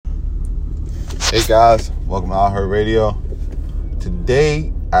Hey guys, welcome to iHeart Radio.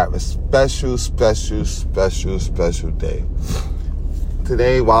 Today I have a special day.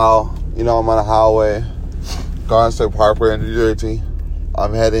 Today, while I'm on the highway, Garden State Parkway in New Jersey,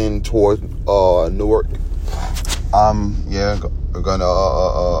 I'm heading towards Newark. I'm gonna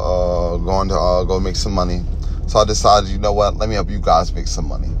go make some money. So I decided, you know what? Let me help you guys make some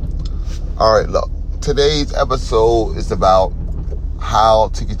money. All right, look. Today's episode is about how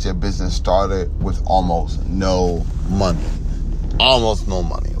to get your business started with almost no money. Almost no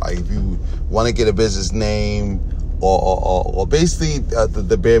money. Like if you want to get a business name or basically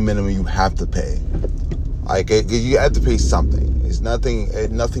the bare minimum you have to pay. Like you have to pay something.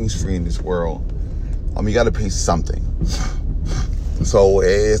 Nothing's free in this world. You got to pay something. So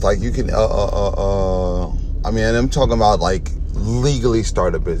it's like you can I'm talking about like legally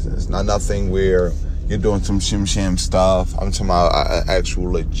start a business, not nothing where you're doing some shim stuff. I'm talking about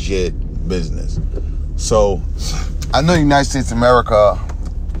actual legit business. So I know United States of America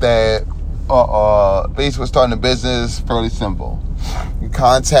that basically starting a business fairly simple. You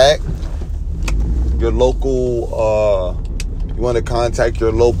contact your local. You want to contact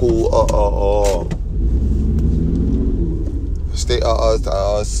your local state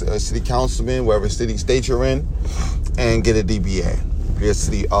city councilman, wherever state you're in, and get a DBA. Your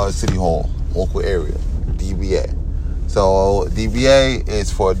city hall, local area, DBA. So DBA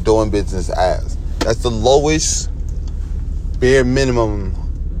is for doing business as. That's the lowest bare minimum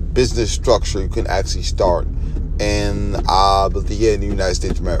business structure you can actually start in the United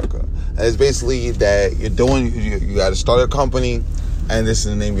States of America. And it's basically that you got to start a company, and this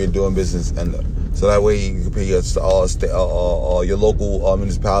is the name you're doing business under. So that way you can pay your local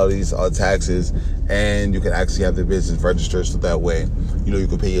municipalities taxes, and you can actually have the business registered. So that way, you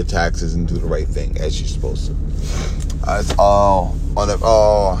can pay your taxes and do the right thing as you're supposed to. That's all.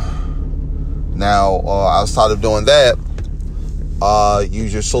 Now, outside of doing that,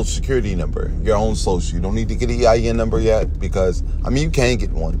 use your social security number, your own social. You don't need to get an EIN number yet because you can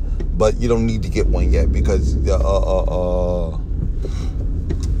get one, but you don't need to get one yet because you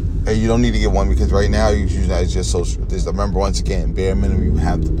don't need to get one because right now you use that as your social. Remember, once again, bare minimum you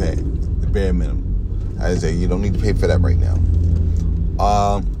have to pay. The bare minimum. I say you don't need to pay for that right now.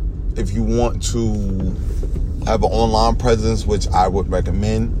 If you want to have an online presence, which I would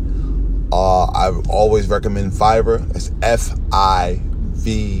recommend, I would always recommend Fiverr. It's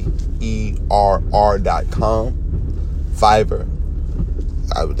FIVERR.com. Fiverr.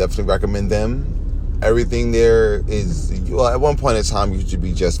 I would definitely recommend them. Everything there is, at one point in time, it used to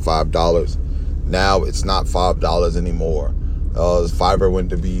be just $5. Now it's not $5 anymore. Fiverr went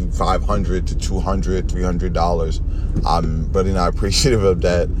to be $500 to $200, $300. I'm really not appreciative of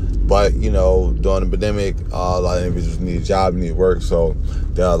that. But, during the pandemic, a lot of individuals need a job, need work. So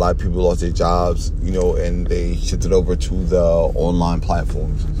there are a lot of people lost their jobs, and they shifted over to the online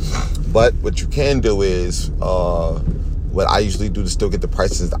platforms. But what you can do is, what I usually do to still get the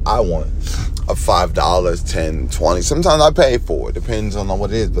prices that I want of $5, $10, $20. Sometimes I pay for it. Depends on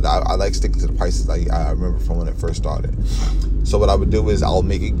what it is. But I like sticking to the prices I remember from when it first started. So what I would do is I'll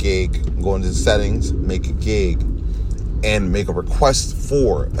make a gig, go into the settings, make a gig, and make a request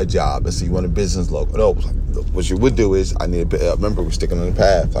for a job. Let's say you want a business logo. No, what you would do is remember we're sticking on the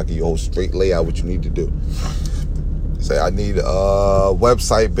path. I give you a whole straight layout what you need to do. Say I need a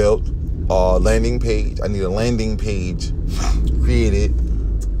website built. Landing page. I need a landing page created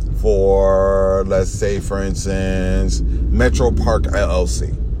for, let's say, for instance, Metro Park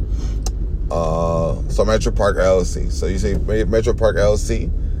LLC. So Metro Park LLC. So you say Metro Park LLC,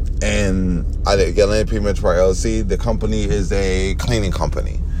 and I get landing page Metro Park LLC. The company is a cleaning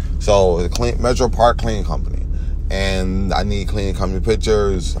company. So the Metro Park Cleaning Company, and I need cleaning company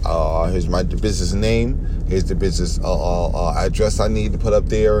pictures. Here's my business name. Here's the business address I need to put up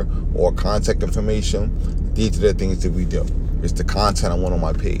there, or contact information. These are the things that we do. It's the content I want on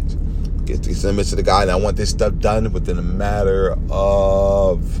my page. Get to send it to the guy, and I want this stuff done within a matter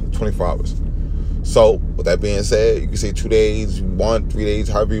of 24 hours. So, with that being said, you can say 2 days, 3 days,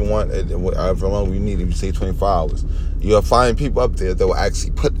 however you want, however long you need. If you say 24 hours, you'll find people up there that will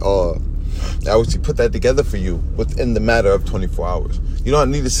actually put that together for you within the matter of 24 hours. You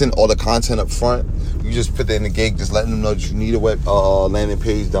don't need to send all the content up front. You just put that in the gig, just letting them know that you need a web landing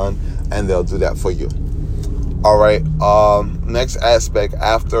page done, and they'll do that for you. All right. Next aspect,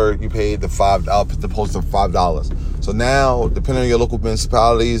 after you pay the $5, put the post of $5. So now, depending on your local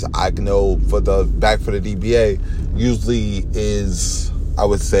municipalities, I know for the DBA usually is, I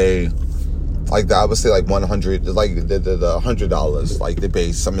would say like 100, like the $100, like the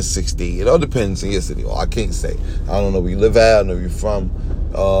base. Some is $60. It all depends on your city. Well, I can't say. I don't know where you live at. I don't know where you're from.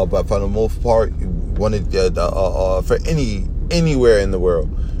 But for the most part, you want to for anywhere in the world,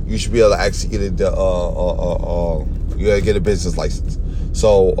 you should be able to actually get you gotta get a business license.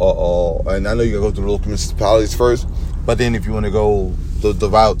 So and I know you gotta go through the local municipalities first, but then if you want to go the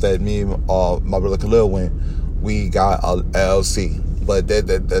route that me and my brother Khalil went, we got a LLC. But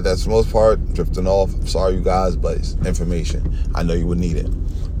that's the most part. Drifting off. I'm sorry, you guys, but it's information. I know you would need it.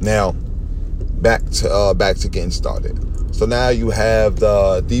 Now, back to getting started. So now you have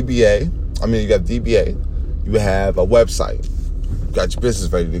the DBA. You got DBA. You have a website. You got your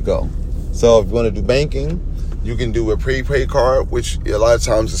business ready to go. So if you want to do banking, you can do a prepaid card, which a lot of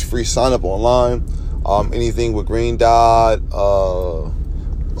times is free sign up online. Anything with Green Dot,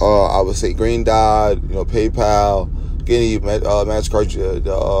 I would say Green Dot, PayPal, get any MasterCard,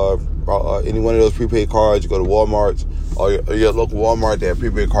 any one of those prepaid cards. You go to Walmart or your local Walmart. They have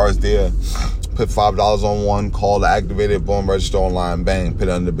prepaid cards there. Put $5 on one, call to activate it, boom, register online, bang, put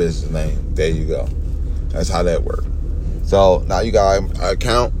it under the business name. There you go. That's how that works. So now you got an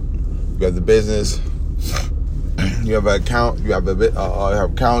account, you have the business, you have an account, you have a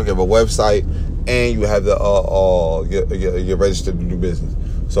website, and you have you're registered to do business.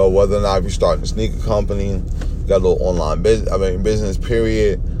 So whether or not if you're starting a sneaker company, you got a little online business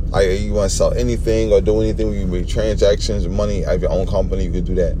period. Like you want to sell anything or do anything where you make transactions, money out of your own company, you can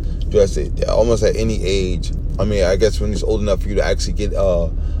do that. Just almost at any age. I guess when it's old enough for you to actually get a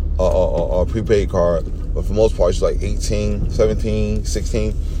prepaid card, but for the most part, it's like 18, 17,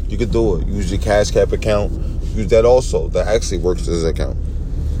 16. You could do it. Use your Cash App account. Use that also. That actually works as an account.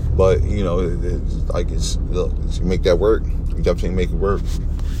 But you make that work. You definitely make it work.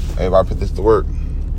 Everybody put this to work.